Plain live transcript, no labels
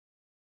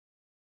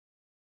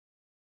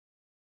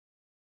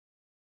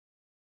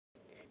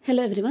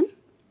Hello everyone.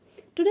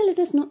 Today let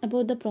us know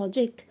about the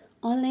project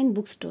online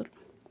bookstore.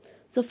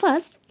 So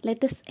first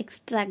let us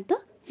extract the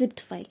zipped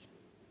file.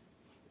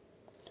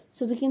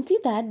 So we can see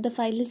that the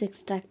file is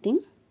extracting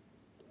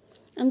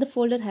and the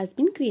folder has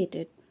been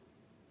created.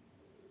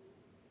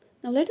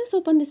 Now let us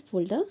open this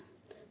folder.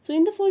 So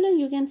in the folder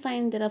you can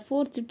find there are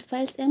 4 zipped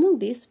files. Among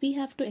these we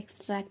have to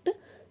extract the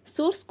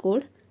source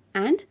code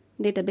and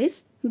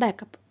database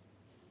backup.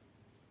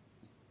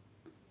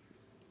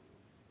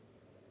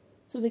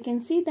 So we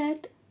can see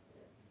that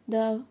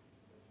the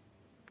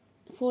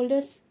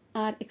folders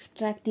are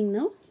extracting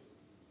now.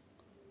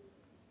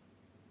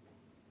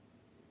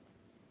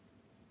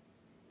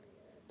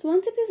 So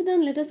once it is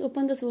done, let us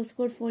open the source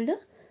code folder.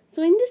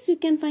 So in this you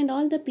can find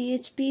all the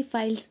PHP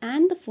files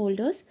and the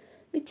folders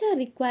which are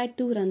required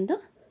to run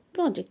the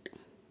project.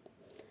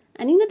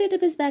 And in the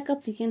database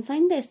backup we can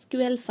find the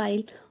SQL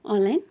file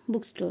online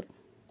bookstore.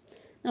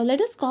 Now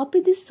let us copy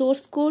this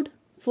source code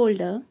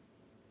folder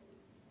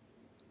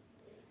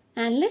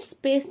and let's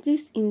paste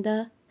this in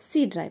the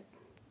C drive.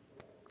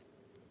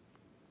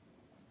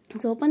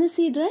 So open the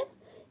C drive.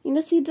 In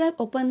the C drive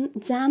open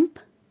XAMPP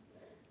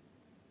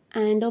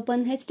and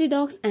open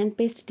htdocs and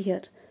paste it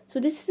here. So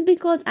this is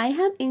because I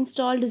have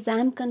installed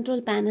XAMPP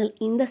control panel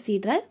in the C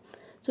drive.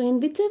 So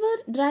in whichever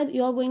drive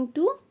you are going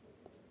to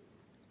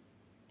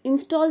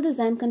install the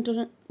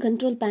XAMPP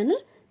control panel,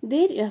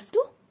 there you have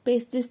to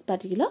paste this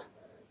particular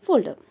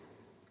folder.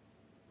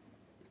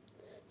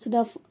 So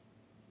the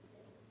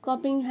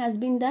copying has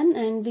been done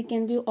and we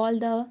can view all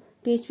the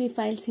PHP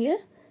files here.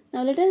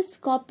 Now let us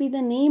copy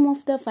the name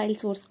of the file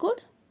source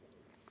code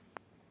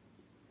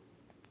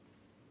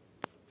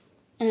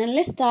and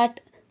let's start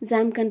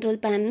XAMPP control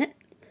panel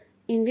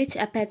in which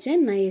Apache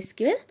and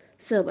MySQL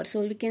server.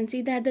 So we can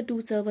see that the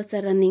 2 servers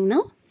are running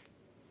now.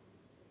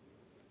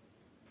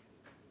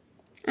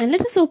 And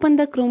let us open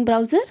the Chrome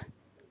browser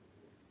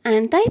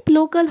and type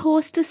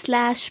localhost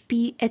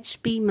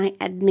 /php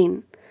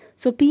myadmin.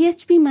 So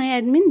PHP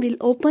myadmin will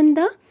open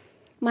the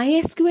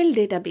MySQL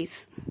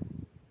database.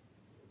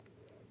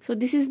 So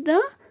this is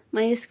the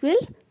MySQL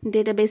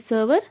database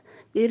server.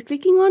 We are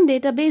clicking on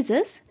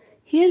databases.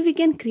 Here we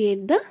can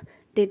create the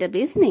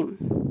database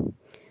name.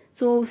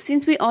 So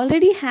since we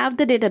already have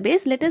the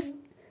database, let us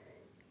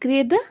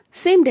create the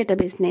same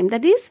database name,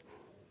 that is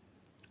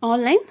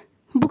online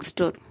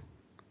bookstore.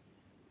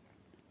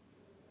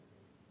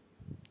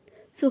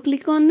 So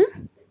click on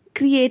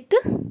create.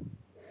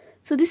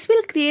 So this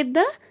will create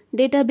the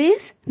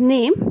database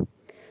name.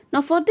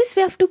 Now for this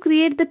we have to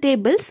create the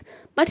tables,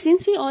 but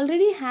since we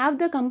already have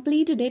the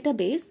complete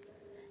database,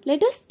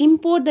 let us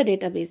import the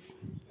database.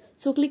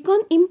 So click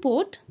on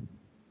import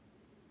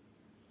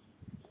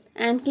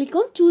and click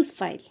on choose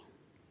file.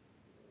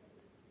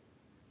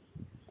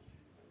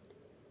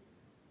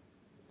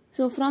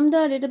 So from the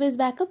database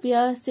backup we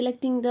are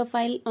selecting the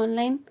file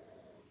online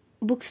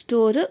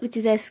bookstore, which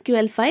is a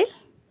SQL file,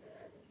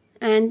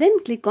 and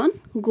then click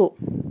on go.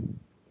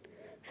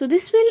 So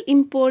this will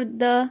import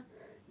the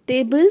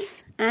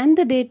tables and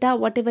the data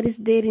whatever is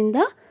there in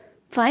the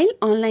file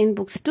online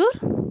bookstore.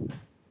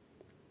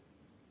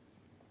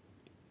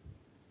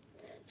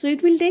 So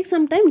it will take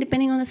some time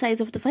depending on the size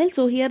of the file.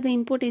 So here the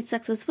import is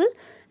successful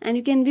and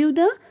you can view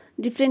the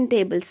different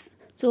tables.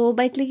 So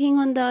by clicking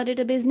on the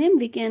database name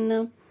we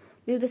can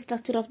view the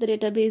structure of the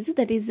database,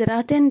 that is there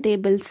are 10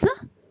 tables.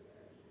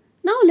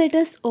 Now let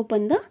us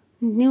open the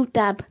new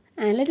tab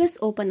and let us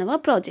open our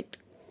project.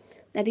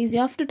 That is, you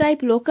have to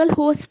type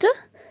localhost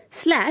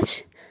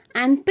 /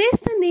 and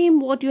paste the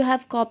name what you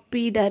have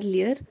copied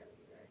earlier,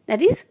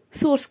 that is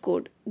source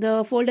code.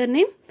 The folder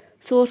name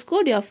source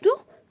code you have to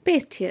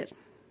paste here.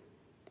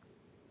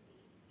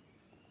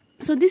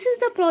 So this is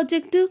the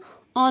project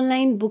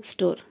online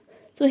bookstore.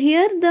 So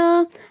here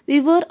the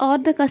viewer or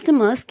the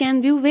customers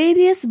can view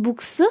various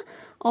books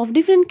of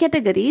different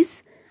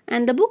categories,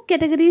 and the book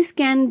categories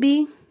can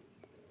be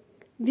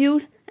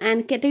viewed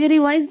and category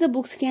wise the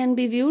books can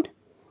be viewed,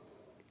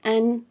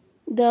 and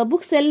the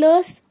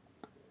booksellers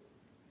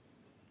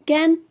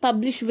can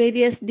publish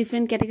various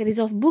different categories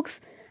of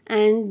books,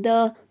 and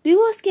the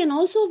viewers can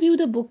also view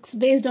the books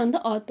based on the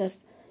authors.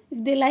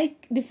 If they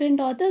like different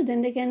authors,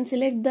 then they can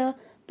select the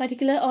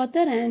particular author,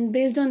 and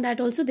based on that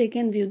also they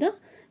can view the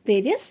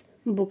various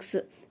books.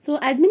 So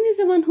admin is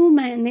the one who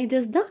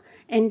manages the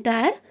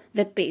entire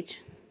web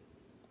page.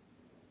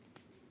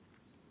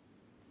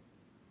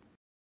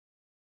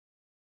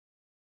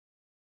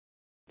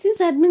 Since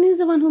admin is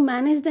the one who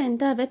manages the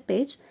entire web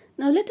page,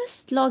 now let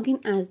us log in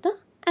as the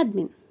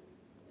admin.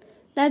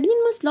 The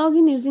admin must log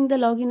in using the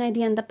login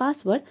ID and the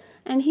password,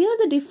 and here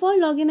the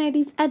default login ID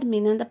is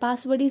admin and the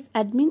password is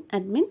admin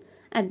admin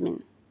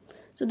admin.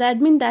 So the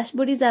admin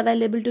dashboard is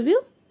available to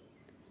view.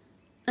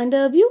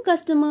 Under view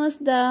customers,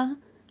 the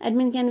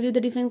admin can view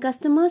the different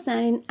customers,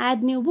 and in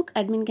add new book,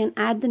 admin can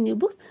add the new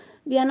books.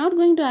 We are not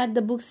going to add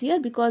the books here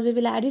because we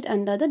will add it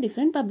under the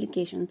different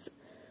publications.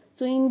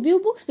 So in view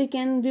books we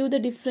can view the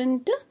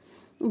different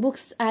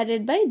books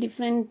added by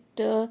different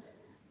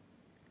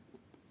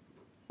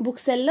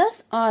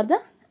booksellers or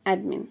the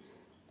admin.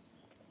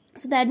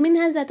 So the admin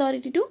has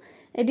authority to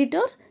edit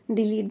or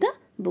delete the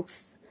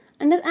books.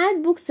 Under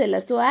add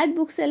booksellers, so add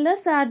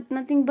booksellers are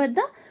nothing but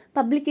the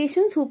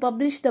publications who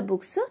publish the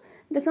books.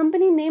 The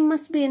company name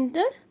must be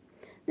entered,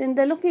 then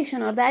the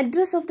location or the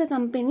address of the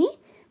company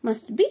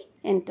must be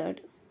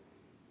entered.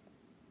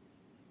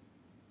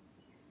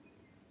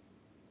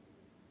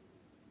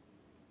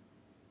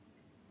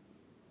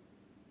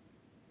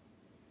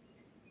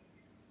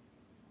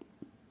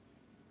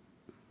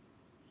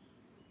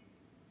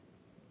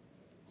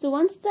 So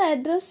once the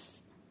address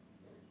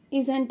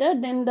is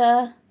entered, then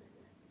the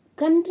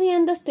country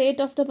and the state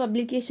of the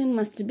publication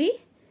must be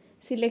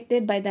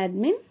selected by the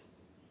admin.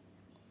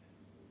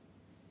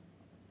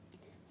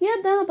 Here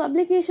the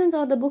publications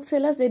or the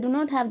booksellers, they do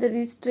not have the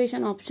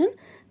registration option.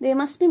 They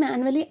must be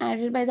manually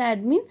added by the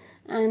admin,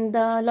 and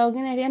the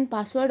login ID and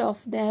password of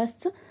theirs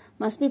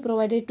must be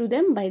provided to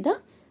them by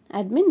the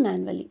admin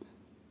manually.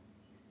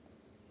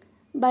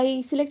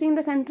 By selecting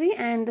the country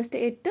and the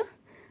state,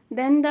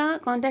 then the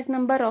contact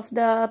number of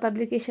the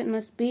publication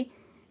must be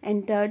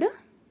entered,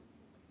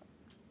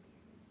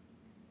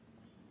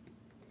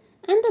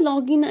 and the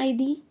login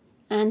ID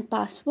and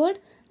password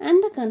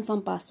and the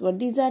confirm password.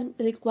 These are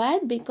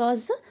required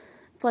because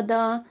for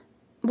the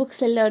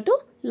bookseller to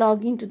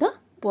log into the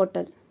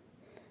portal.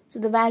 So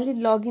the valid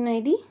login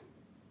ID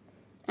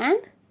and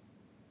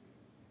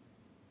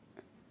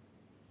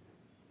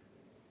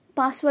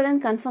password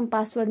and confirm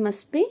password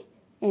must be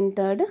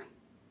entered.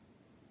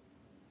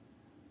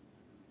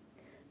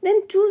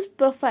 Then choose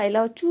profile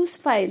or choose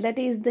file, that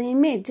is the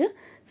image.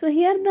 So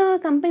here the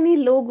company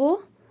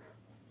logo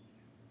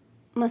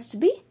must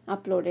be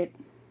uploaded.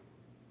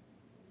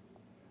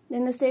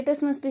 Then the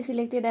status must be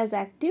selected as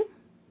active.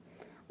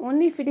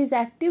 Only if it is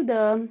active,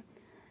 the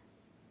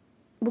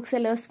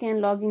booksellers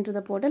can log into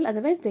the portal,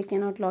 otherwise they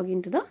cannot log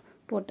into the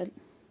portal.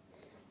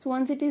 So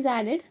once it is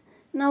added,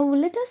 now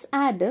let us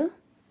add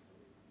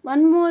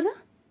one more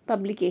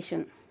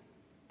publication.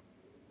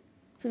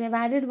 So we have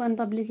added one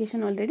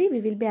publication already.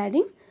 We will be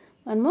adding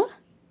one more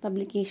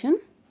publication.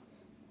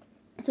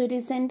 So it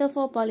is Center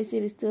for Policy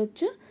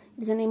Research. It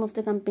is the name of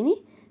the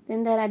company.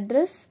 Then their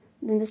address,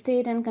 then the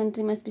state and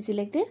country must be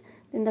selected.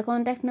 Then the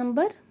contact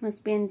number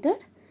must be entered,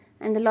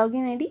 and the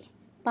login ID,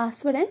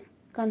 password and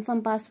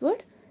confirm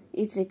password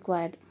is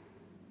required.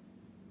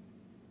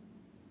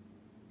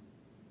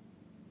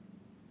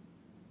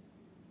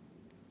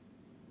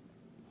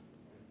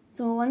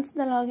 So once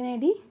the login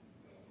ID,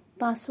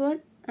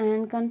 password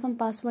and confirm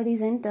password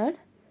is entered,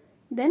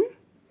 then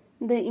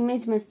the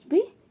image must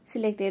be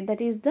selected,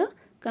 that is the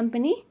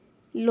company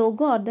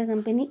logo or the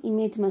company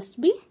image must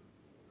be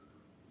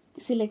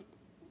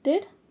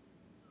selected,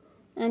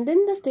 and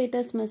then the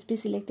status must be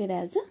selected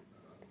as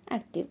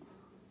active.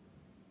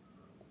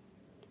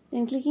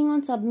 Then clicking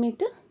on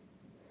submit,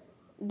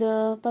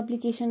 the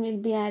publication will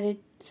be added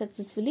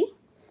successfully,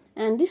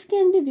 and this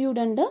can be viewed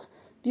under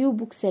view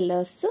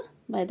booksellers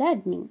by the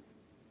admin.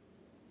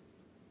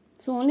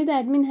 So only the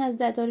admin has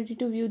the authority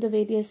to view the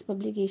various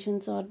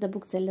publications or the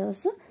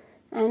booksellers,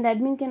 and the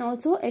admin can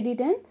also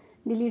edit and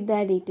delete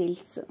their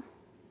details.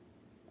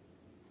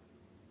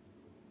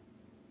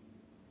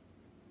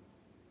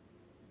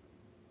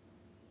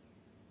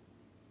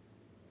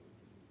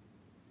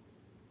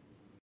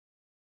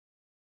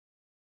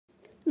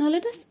 Now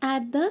let us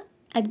add the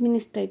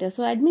administrator.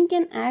 So admin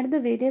can add the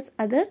various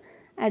other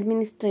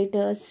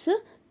administrators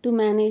to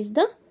manage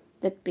the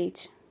web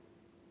page.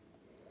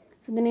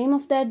 So the name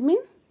of the admin,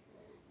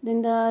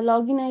 then the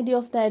login ID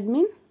of the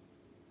admin,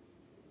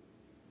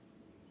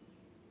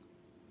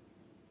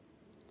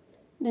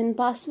 then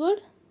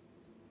password,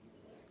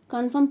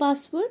 confirm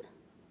password,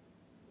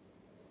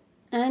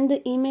 and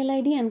the email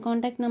ID and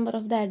contact number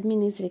of the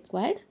admin is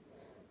required.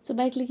 So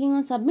by clicking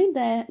on submit,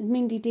 the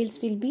admin details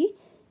will be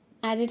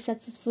added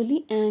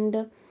successfully,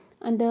 and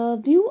under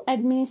view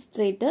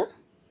administrator,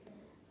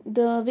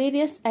 the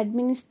various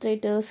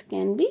administrators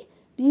can be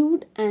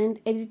viewed and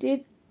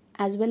edited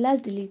as well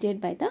as deleted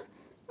by the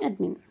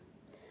admin.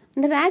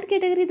 Under add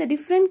category, the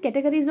different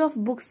categories of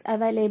books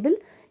available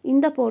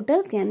in the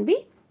portal can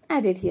be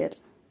added here.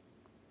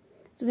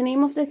 So the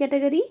name of the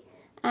category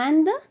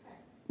and the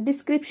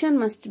description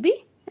must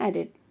be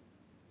added.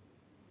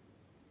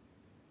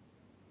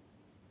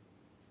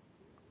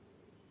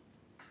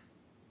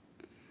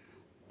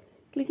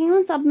 Clicking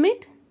on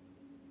submit,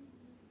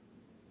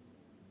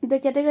 the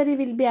category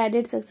will be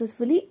added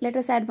successfully. Let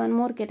us add one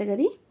more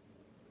category,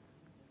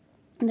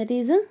 that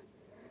is a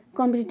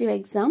competitive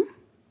exam.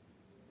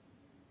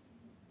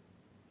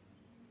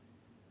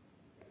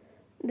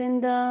 Then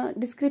the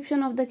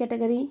description of the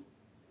category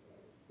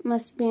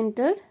must be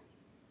entered.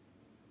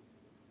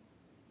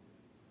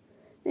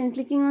 Then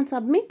clicking on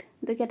submit,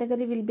 the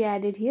category will be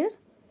added here,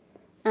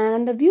 and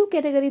under view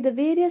category, the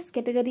various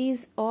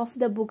categories of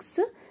the books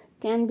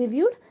can be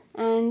viewed,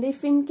 and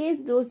if in case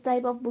those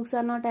type of books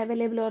are not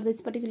available or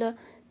this particular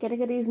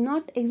category is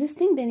not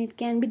existing, then it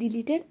can be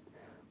deleted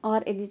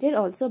or edited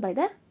also by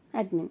the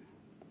admin.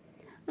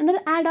 Under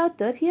add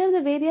author, here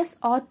the various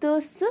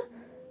authors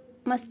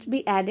must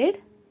be added.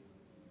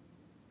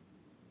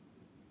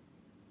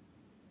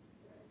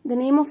 The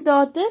name of the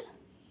author,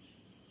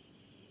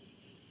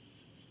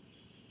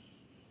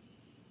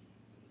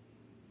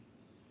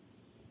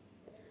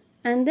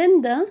 and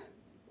then the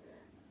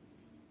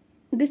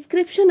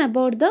description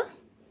about the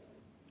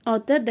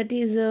author, that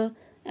is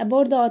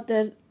about the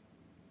author,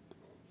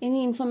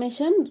 any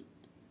information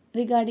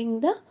regarding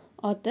the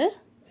author,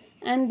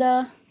 and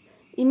the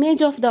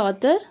image of the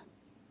author,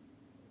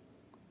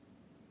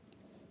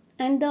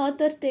 and the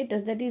author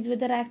status, that is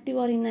whether active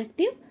or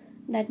inactive,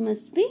 that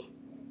must be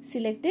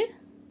selected.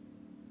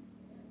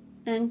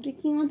 And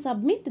clicking on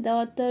submit, the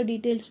author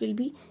details will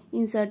be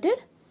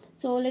inserted.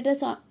 So let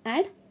us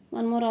add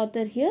one more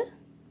author here.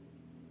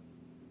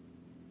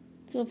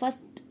 So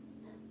first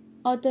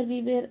author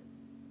we were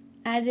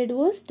added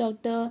was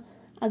Dr.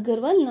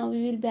 Agarwal. Now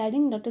we will be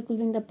adding Dr.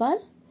 Kulvinder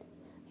Pal.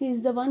 He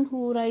is the one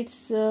who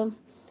writes the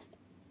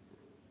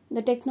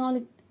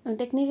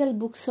technical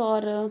books,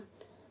 or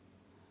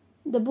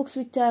the books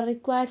which are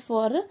required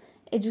for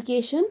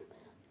education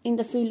in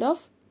the field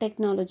of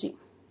technology.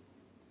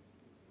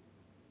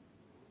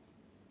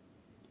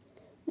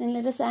 Then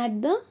let us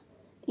add the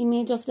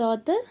image of the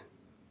author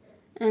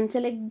and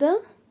select the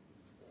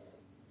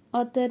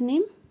author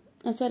name,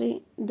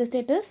 the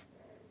status,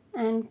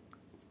 and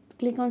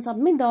click on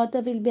submit. The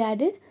author will be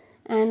added,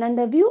 and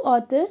under view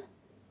author,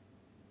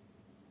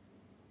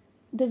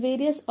 the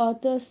various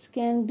authors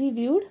can be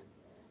viewed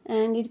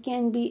and it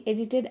can be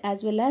edited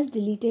as well as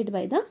deleted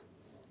by the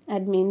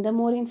admin. The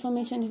more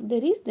information if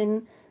there is,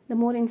 then the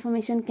more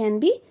information can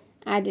be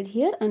added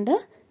here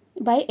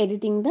by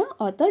editing the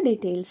author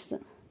details.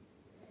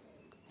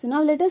 So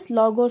now let us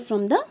log out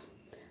from the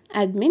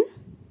admin.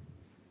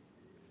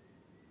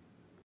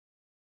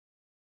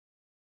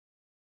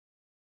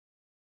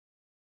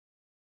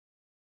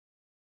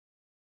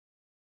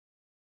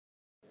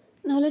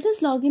 Now let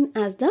us log in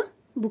as the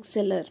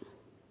bookseller.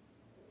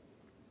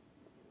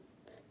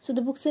 So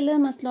the bookseller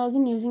must log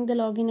in using the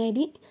login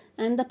ID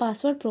and the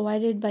password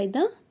provided by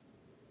the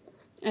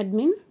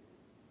admin.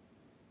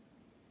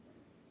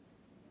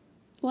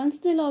 Once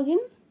they log in,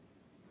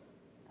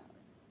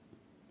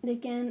 they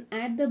can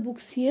add the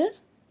books here.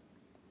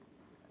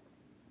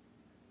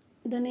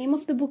 The name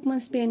of the book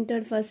must be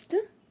entered first.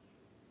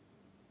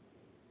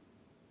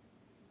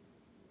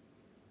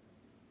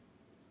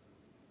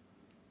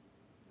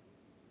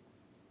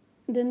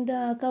 Then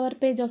the cover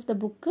page of the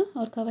book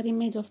or cover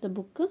image of the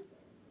book.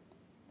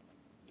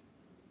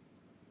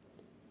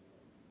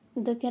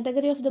 The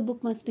category of the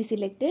book must be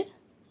selected,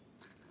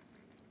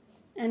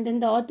 and then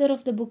the author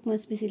of the book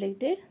must be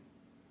selected.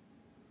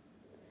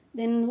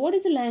 Then what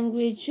is the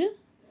language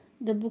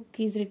the book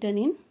is written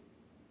in.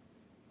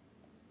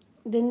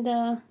 Then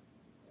the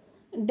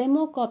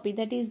demo copy,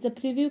 that is the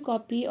preview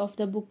copy of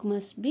the book,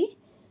 must be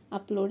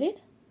uploaded.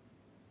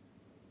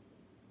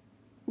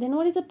 Then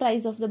what is the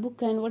price of the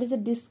book and what is the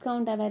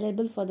discount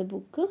available for the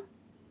book.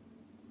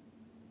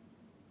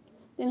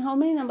 Then how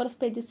many number of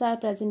pages are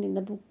present in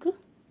the book.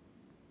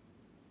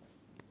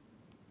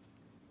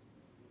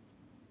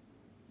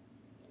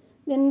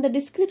 Then the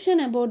description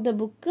about the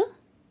book.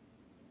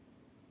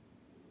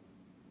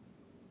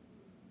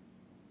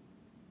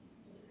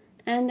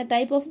 And the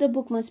type of the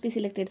book must be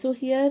selected. So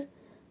here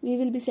we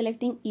will be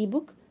selecting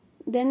ebook.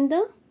 Then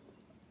the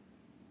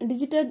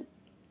digital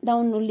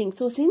download link.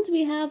 So since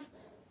we have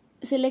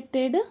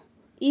selected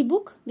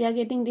ebook, we are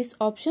getting this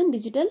option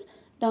digital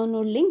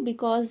download link,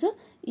 because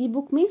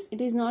ebook means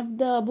it is not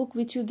the book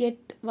which you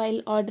get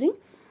while ordering.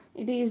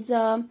 It is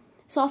a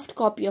soft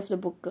copy of the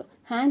book.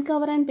 Hand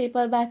cover and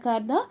paperback are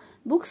the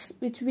books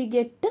which we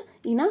get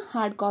in a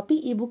hard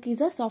copy. Ebook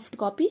is a soft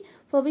copy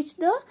for which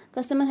the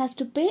customer has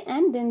to pay,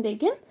 and then they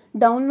can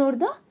download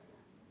the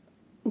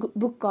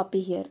book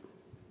copy here.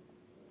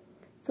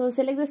 So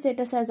select the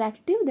status as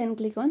active, then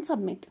click on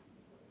submit.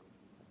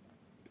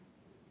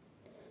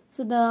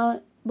 So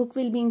the book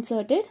will be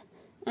inserted,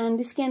 and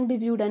this can be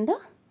viewed under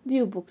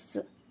view books.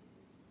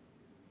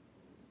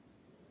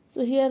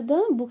 So here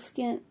the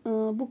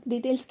book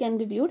details can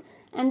be viewed,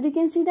 and we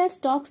can see that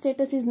stock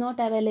status is not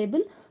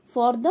available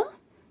for the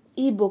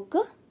ebook.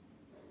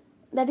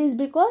 That is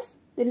because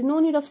there is no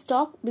need of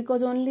stock,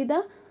 because only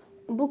the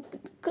book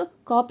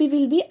copy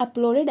will be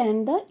uploaded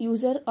and the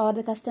user or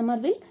the customer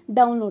will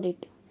download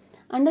it.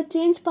 Under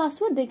change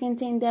password, they can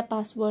change their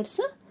passwords,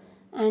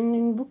 and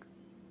in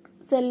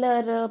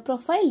bookseller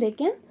profile they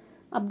can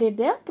update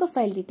their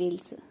profile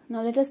details.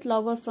 Now let us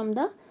log out from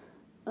the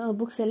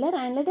bookseller,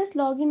 and let us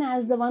log in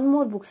as the one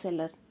more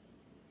bookseller.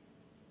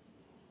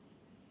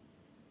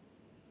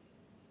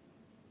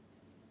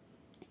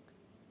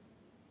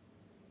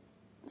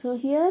 So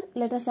here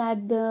let us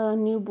add the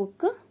new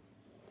book.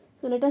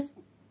 So let us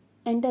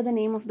enter the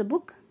name of the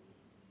book.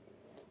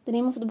 The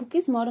name of the book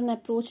is Modern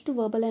Approach to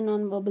Verbal and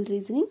Non-Verbal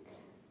Reasoning.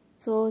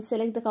 So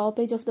select the cover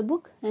page of the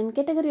book and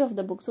category of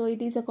the book. So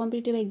it is a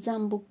competitive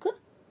exam book.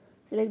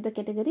 Select the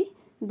category.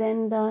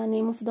 Then the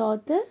name of the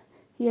author.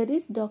 Here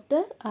is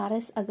Dr.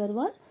 R.S.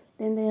 Agarwal.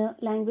 Then the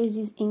language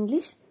is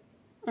English.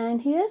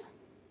 And here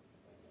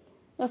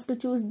you have to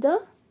choose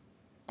the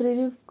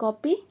preview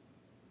copy.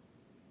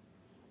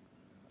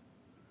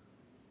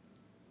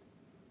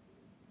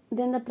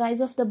 Then the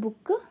price of the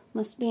book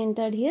must be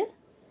entered here,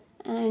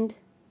 and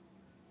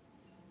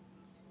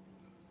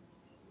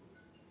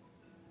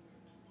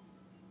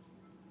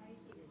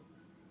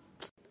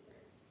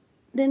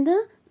Then the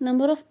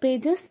number of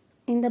pages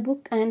in the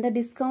book and the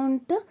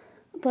discount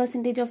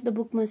percentage of the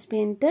book must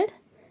be entered,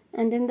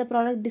 and then the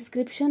product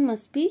description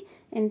must be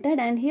entered.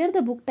 And here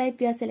the book type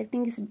we are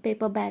selecting is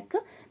paperback.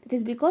 That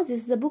is because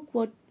this is the book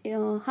what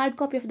hard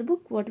copy of the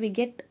book what we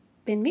get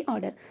when we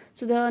order.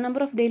 So the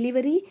number of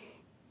delivery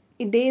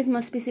days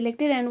must be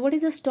selected, and what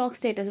is the stock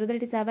status, whether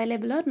it is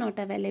available or not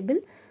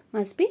available,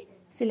 must be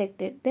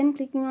selected. Then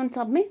clicking on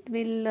submit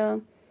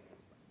will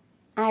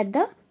add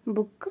the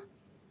book.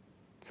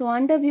 So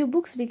under view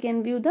books we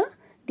can view the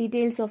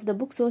details of the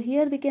book. So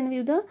here we can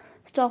view the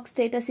stock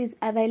status is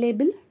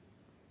available,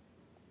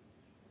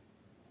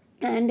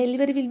 and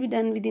delivery will be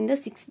done within the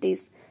 6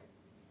 days.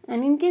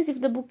 And in case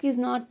if the book is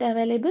not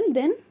available,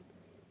 then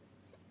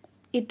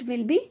it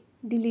will be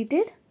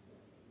deleted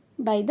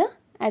by the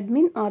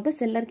admin, or the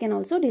seller can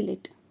also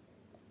delete.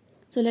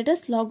 So let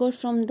us log out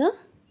from the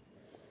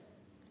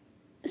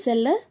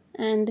seller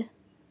and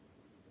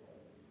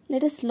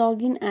let us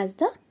log in as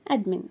the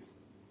admin.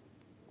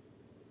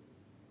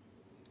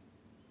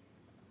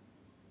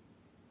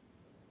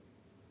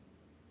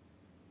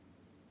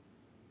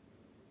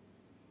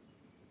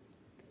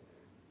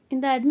 In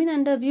the admin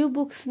under view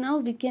books, now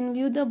we can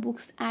view the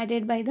books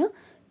added by the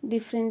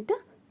different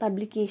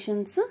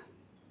publications.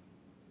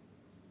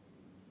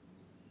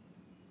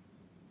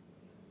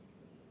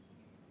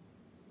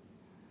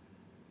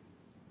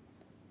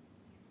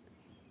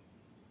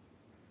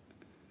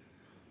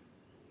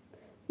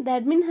 The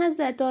admin has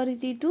the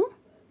authority to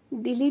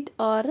delete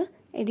or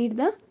edit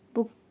the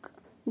book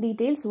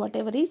details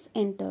whatever is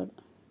entered.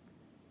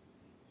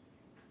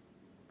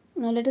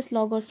 Now let us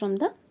log out from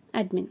the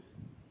admin.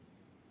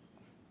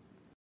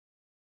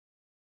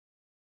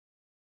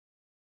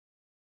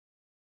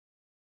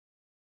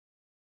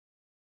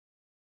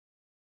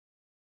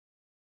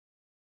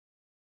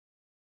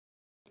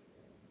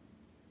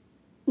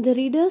 The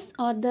readers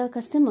or the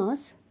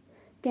customers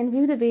can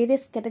view the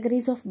various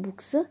categories of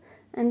books,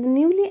 and the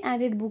newly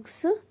added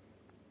books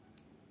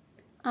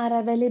are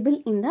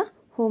available in the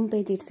home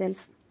page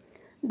itself.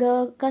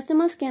 The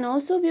customers can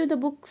also view the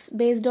books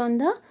based on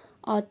the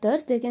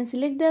authors. They can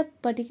select their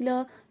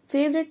particular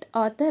favorite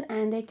author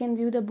and they can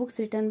view the books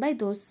written by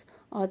those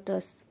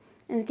authors,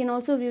 and they can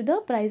also view the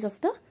price of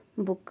the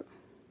book.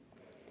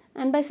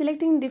 And by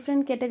selecting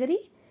different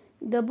category,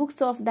 the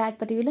books of that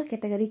particular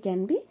category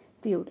can be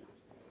viewed.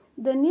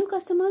 The new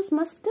customers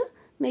must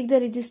make the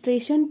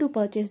registration to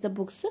purchase the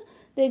books.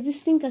 The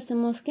existing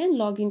customers can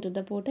log into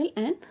the portal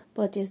and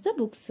purchase the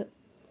books.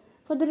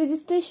 For the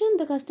registration,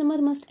 the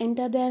customer must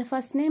enter their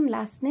first name,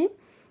 last name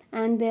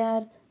and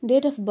their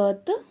date of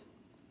birth.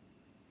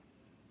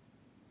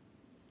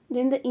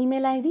 Then the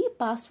email ID,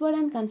 password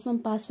and confirm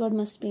password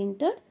must be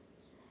entered.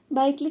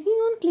 By clicking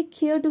on click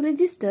here to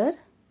register,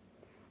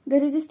 the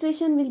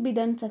registration will be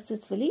done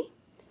successfully.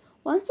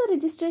 Once the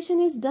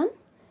registration is done,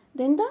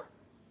 then the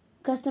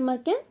customer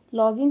can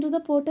log into the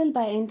portal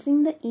by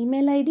entering the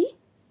email ID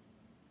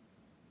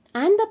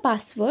and the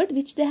password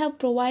which they have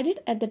provided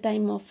at the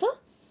time of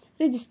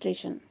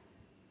registration.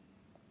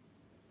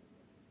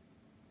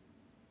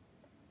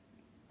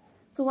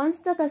 So once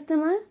the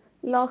customer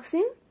logs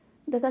in,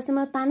 the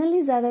customer panel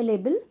is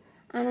available,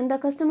 and under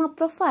customer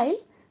profile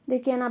they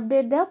can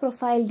update their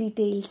profile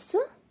details,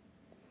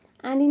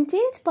 and in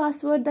change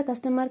password the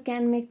customer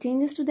can make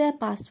changes to their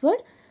password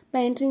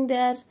by entering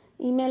their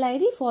email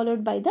ID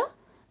followed by the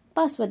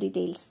password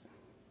details.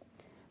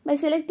 By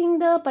selecting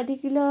the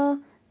particular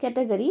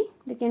category,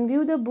 they can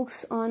view the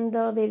books on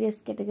the various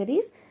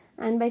categories,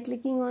 and by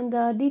clicking on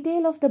the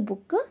detail of the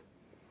book,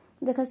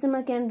 the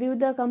customer can view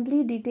the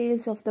complete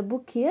details of the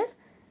book here.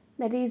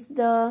 That is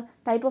the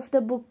type of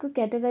the book,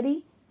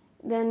 category,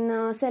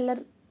 then seller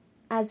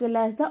as well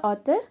as the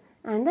author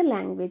and the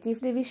language.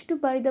 If they wish to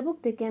buy the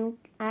book, they can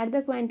add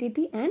the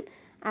quantity and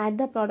add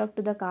the product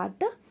to the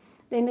cart.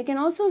 Then they can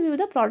also view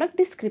the product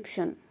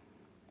description.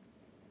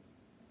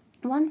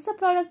 Once the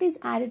product is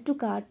added to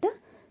cart,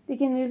 they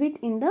can view it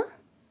in the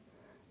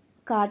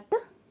cart,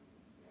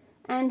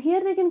 and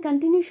here they can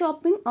continue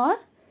shopping or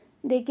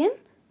they can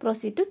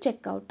proceed to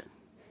checkout.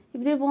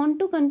 If they want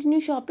to continue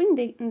shopping,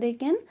 they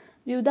can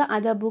view the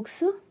other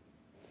books,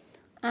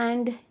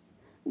 and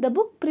the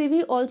book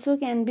preview also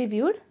can be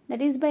viewed.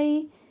 That is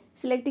by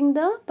selecting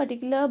the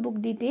particular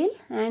book detail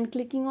and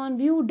clicking on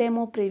view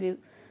demo preview.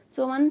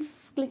 So once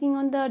clicking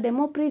on the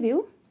demo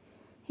preview,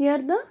 here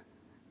the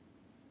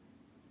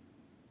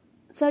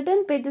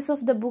certain pages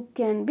of the book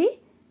can be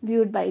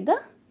viewed by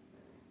the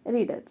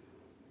reader.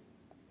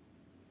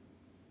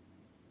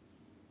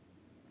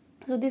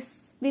 So this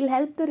will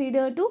help the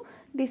reader to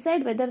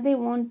decide whether they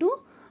want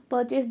to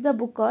purchase the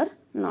book or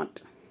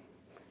not,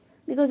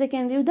 because they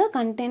can view the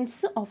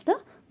contents of the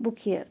book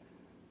here.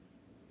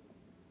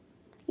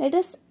 Let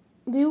us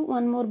view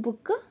one more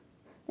book,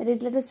 that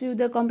is, let us view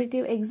the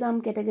competitive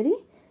exam category,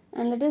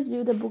 and let us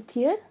view the book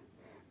here.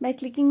 By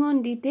clicking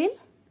on detail,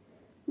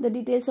 the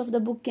details of the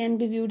book can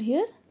be viewed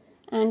here,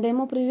 and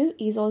demo preview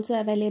is also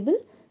available.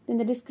 Then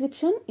the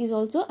description is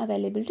also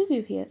available to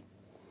view here.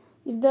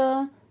 If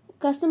the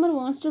customer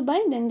wants to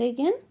buy, then they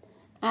can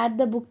add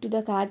the book to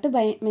the cart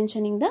by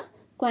mentioning the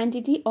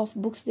quantity of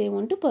books they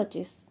want to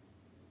purchase.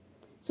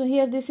 So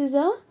here this is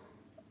a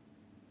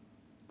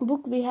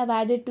book we have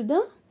added to the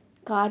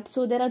cart.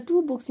 So there are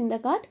 2 books in the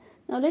cart.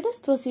 Now let us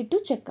proceed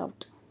to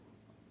checkout.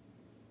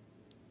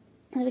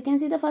 As we can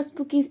see, the first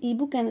book is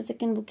ebook and the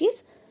second book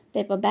is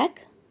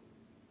paperback.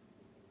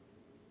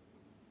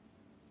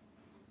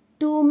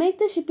 To make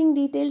the shipping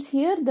details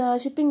here, the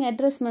shipping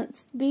address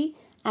must be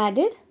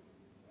added.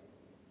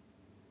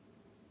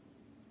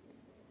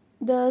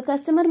 The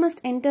customer must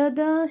enter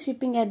the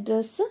shipping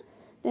address,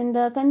 then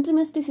the country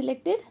must be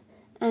selected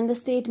and the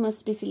state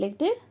must be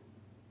selected.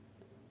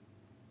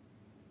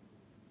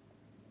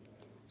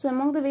 So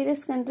among the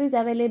various countries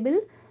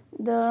available,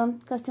 the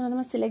customer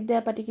must select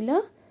their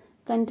particular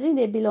country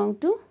they belong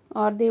to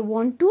or they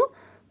want to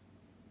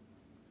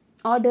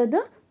order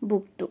the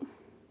book to.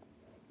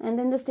 And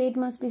then the state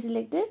must be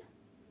selected.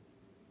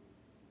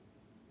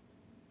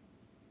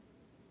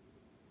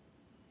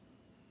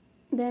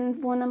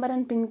 Then phone number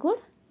and PIN code.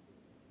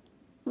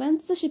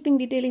 Once the shipping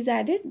detail is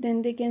added,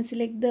 then they can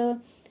select the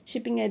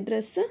shipping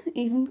address.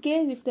 In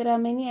case if there are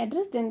many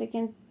addresses, then they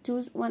can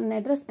choose one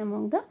address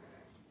among the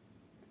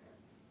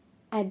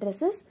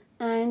addresses,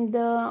 and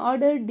the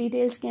order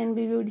details can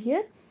be viewed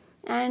here.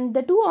 And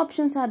the 2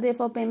 options are there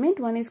for payment.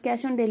 One is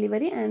cash on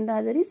delivery and the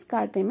other is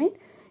card payment.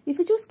 If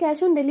you choose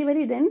cash on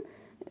delivery, then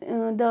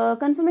the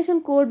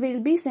confirmation code will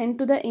be sent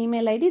to the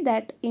email ID.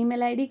 That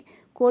email ID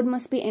code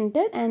must be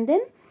entered and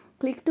then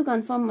click to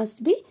confirm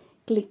must be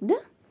clicked.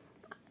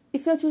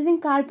 If you are choosing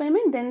card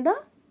payment, then the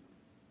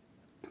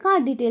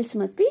card details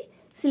must be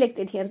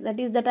selected here. That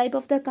is the type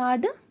of the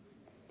card,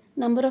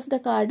 number of the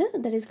card,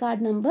 that is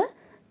card number.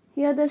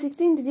 Here the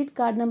 16-digit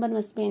card number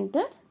must be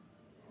entered.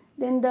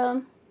 Then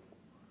the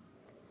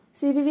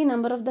CVV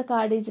number of the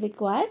card is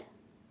required.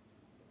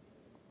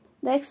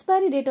 The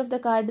expiry date of the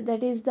card,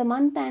 that is the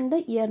month and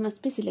the year,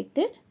 must be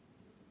selected.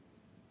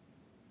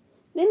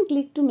 Then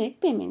click to make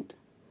payment.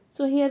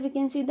 So here we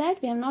can see that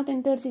we have not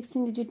entered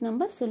 16-digit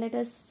number. So let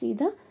us see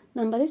the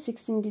number is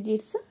 16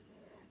 digits.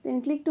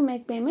 Then click to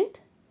make payment.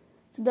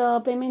 So the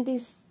payment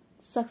is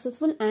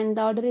successful and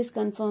the order is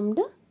confirmed.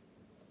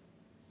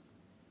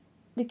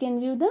 We can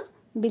view the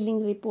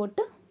billing report.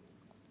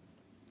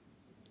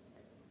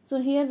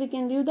 So here we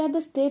can view that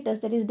the status,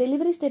 that is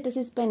delivery status,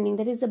 is pending.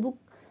 That is the book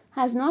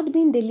has not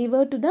been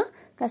delivered to the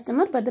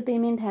customer but the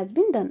payment has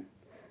been done.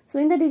 So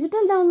in the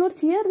digital downloads,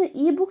 here the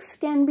ebooks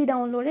can be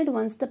downloaded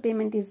once the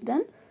payment is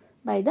done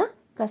by the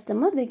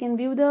customer. They can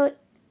view the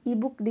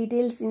ebook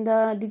details in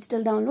the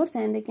digital downloads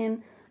and they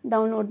can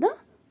download the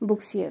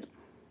books here.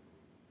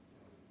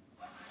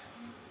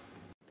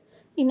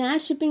 In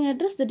add shipping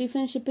address, the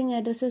different shipping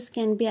addresses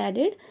can be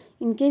added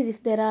in case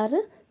if there are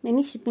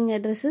many shipping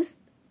addresses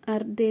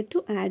are there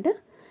to add.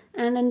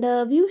 And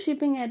under view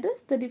shipping address,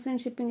 the different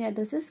shipping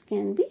addresses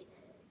can be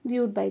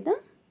viewed by the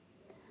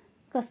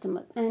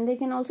customer, and they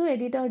can also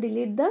edit or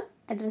delete the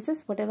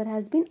addresses whatever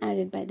has been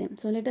added by them.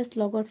 So let us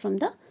log out from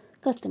the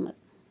customer.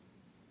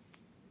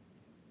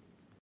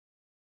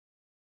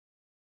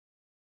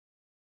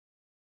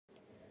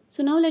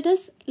 So now let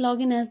us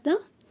log in as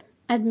the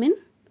admin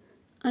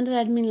under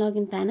admin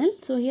login panel.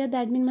 So here the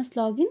admin must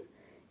log in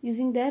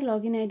using their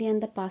login ID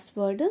and the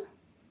password.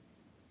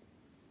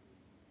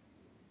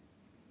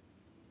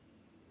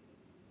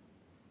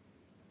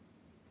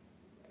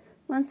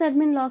 Once the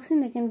admin logs in,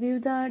 they can view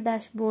the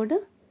dashboard,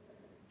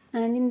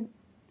 and in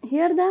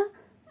here the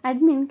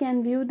admin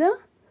can view the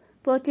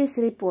purchase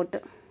report.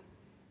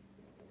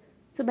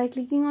 So by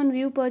clicking on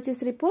view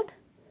purchase report,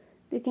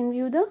 they can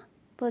view the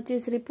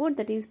purchase report,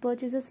 that is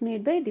purchases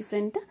made by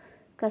different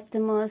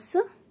customers,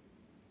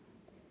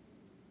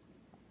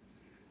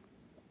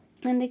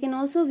 and they can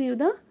also view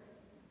the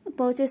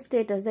purchase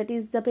status, that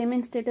is the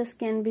payment status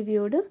can be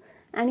viewed,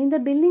 and in the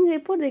billing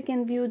report they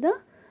can view the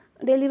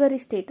delivery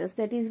status,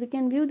 that is we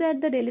can view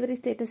that the delivery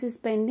status is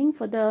pending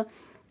for the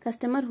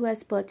customer who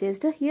has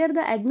purchased. Here the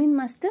admin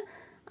must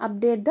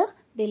update the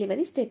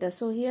delivery status.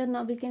 So here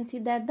now we can see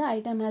that the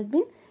item has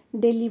been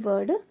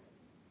delivered.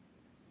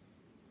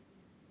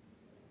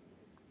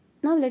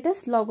 Now let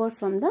us log out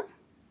from the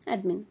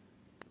admin.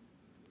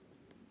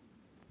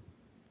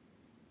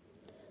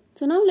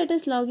 So now let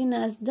us log in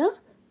as the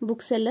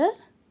bookseller.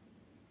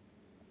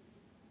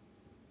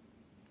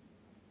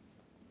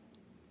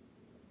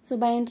 So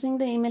by entering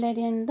the email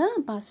ID and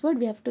the password,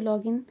 we have to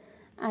log in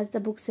as the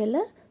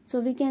bookseller. So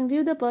we can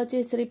view the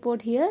purchase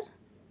report here.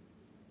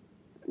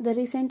 The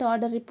recent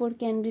order report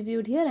can be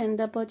viewed here, and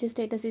the purchase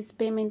status is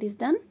payment is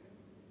done.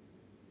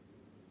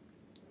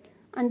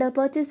 Under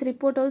purchase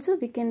report also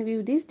we can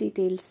view these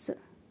details.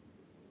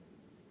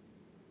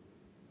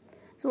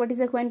 So what is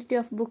the quantity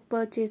of book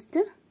purchased?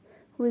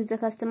 Who is the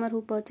customer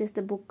who purchased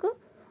the book?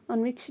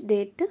 On which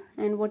date?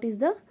 And what is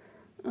the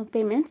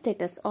payment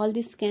status? All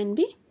this can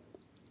be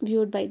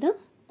viewed by the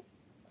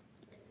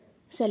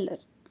seller.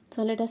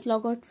 So let us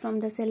log out from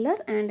the seller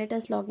and let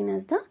us log in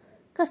as the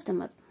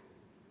customer.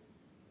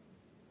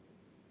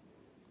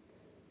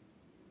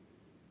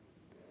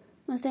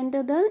 Must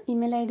enter the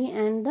email ID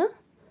and the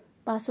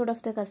password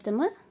of the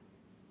customer.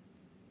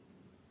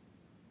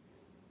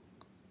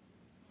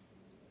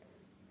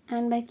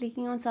 and by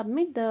clicking on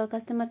submit, the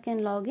customer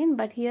can log in,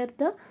 but here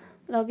the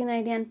login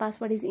ID and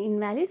password is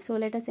invalid. So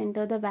let us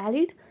enter the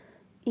valid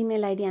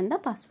email ID and the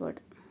password.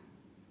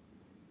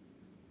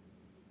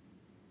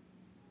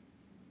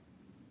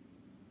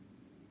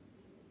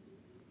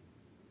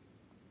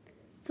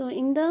 So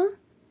in the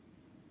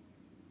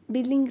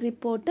billing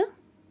report,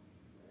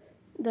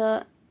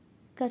 the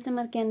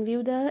customer can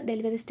view the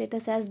delivery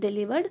status as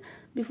delivered.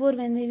 Before,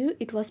 when we view,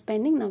 it was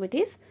pending, now it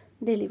is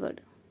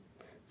delivered.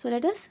 So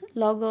let us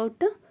log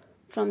out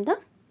from the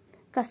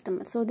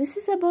customer. So this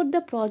is about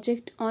the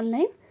project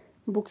online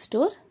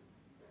bookstore.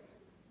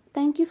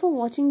 Thank you for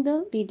watching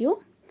the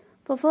video.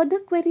 For further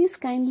queries,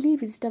 kindly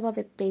visit our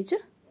web page.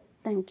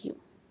 Thank you.